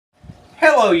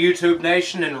Hello YouTube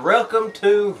Nation and welcome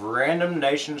to Random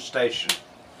Nation Station.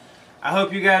 I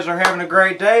hope you guys are having a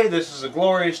great day. This is a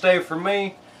glorious day for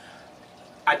me.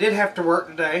 I did have to work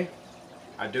today.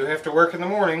 I do have to work in the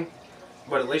morning,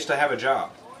 but at least I have a job.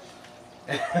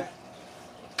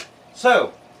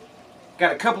 So,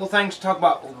 got a couple of things to talk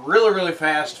about really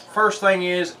fast. First thing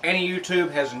is, AnyYouTube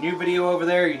has a new video over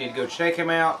there. You need to go check him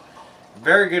out.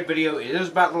 Very good video. It is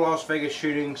about the Las Vegas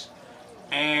shootings,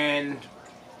 and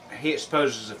he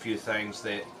exposes a few things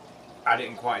that I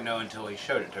didn't quite know until he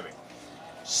showed it to me.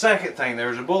 Second thing,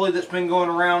 there's a bully that's been going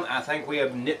around. I think we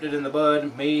have nipped it in the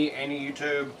bud. Me,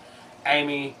 AnyYouTube,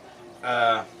 Amy,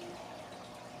 Dr.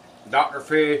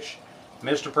 Fish,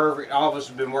 Mr. Perfect, all of us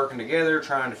have been working together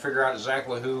trying to figure out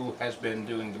exactly who has been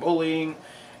doing the bullying,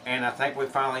 and I think we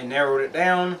finally narrowed it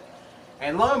down.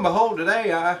 And lo and behold,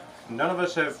 today none of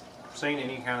us have seen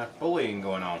any kind of bullying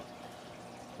going on.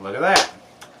 Look at that.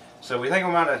 So we think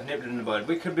we might have nipped it in the bud.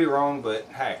 We could be wrong, but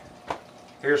hey,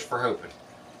 here's for hoping.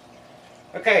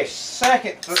 Okay,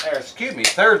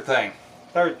 third thing.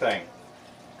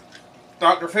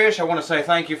 Dr. Fish, I want to say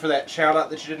thank you for that shout out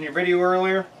that you did in your video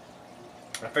earlier.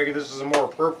 I figured this is a more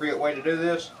appropriate way to do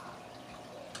this.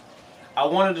 I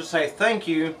wanted to say thank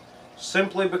you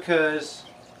simply because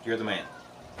you're the man.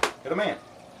 You're the man.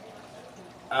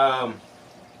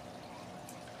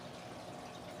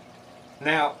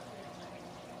 Now,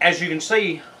 as you can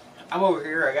see, I'm over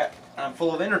here. I'm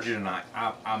full of energy tonight.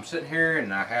 I'm sitting here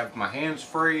and I have my hands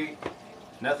free.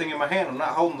 Nothing in my hand. I'm not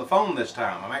holding the phone this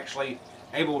time. I'm actually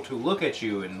able to look at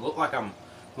you and look like I'm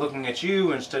looking at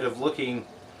you instead of looking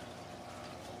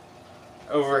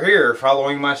over here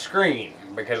following my screen,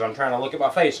 because I'm trying to look at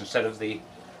my face instead of the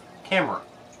camera.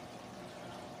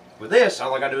 With this,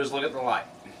 all I gotta do is look at the light.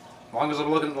 As long as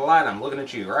I'm looking at the light, I'm looking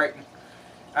at you, right?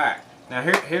 Alright, now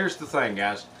here's the thing,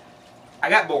 guys. I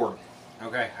got bored.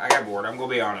 Okay, I got bored. I'm going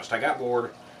to be honest. I got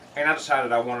bored, and I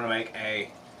decided I wanted to make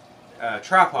a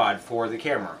tripod for the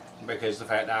camera, because the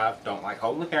fact that I don't like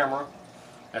holding the camera.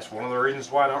 That's one of the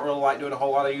reasons why I don't really like doing a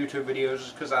whole lot of YouTube videos,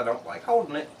 is because I don't like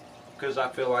holding it, because I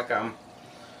feel like I'm,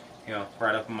 you know,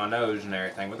 right up in my nose and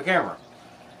everything with the camera.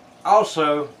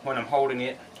 Also, when I'm holding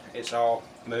it, it's all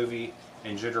movie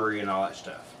and jittery and all that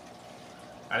stuff.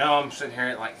 I know I'm sitting here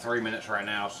at like 3 minutes right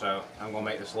now, so I'm going to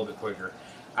make this a little bit quicker.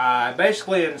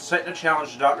 Basically, in setting a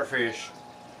challenge to Dr. Fish,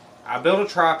 I built a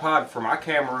tripod for my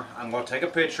camera. I'm going to take a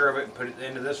picture of it and put it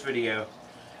into this video.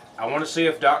 I want to see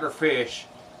if Dr. Fish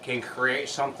can create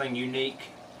something unique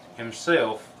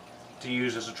himself to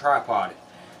use as a tripod.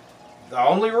 The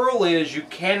only rule is you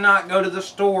cannot go to the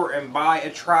store and buy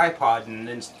a tripod and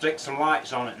then stick some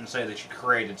lights on it and say that you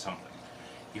created something.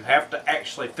 You have to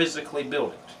actually physically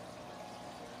build it.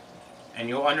 And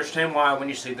you'll understand why when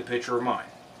you see the picture of mine.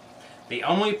 The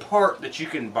only part that you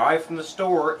can buy from the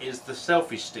store is the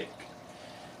selfie stick.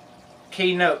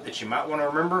 Key note that you might want to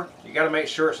remember, you got to make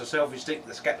sure it's a selfie stick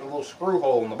that's got the little screw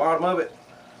hole in the bottom of it,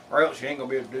 or else you ain't going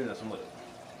to be able to do nothing with it.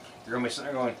 You're going to be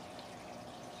sitting there going,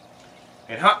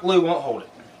 and hot glue won't hold it.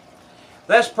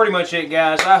 That's pretty much it,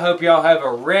 guys. I hope y'all have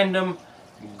a random,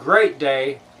 great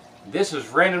day. This is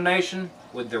Random Nation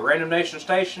with the Random Nation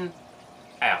Station,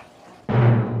 out.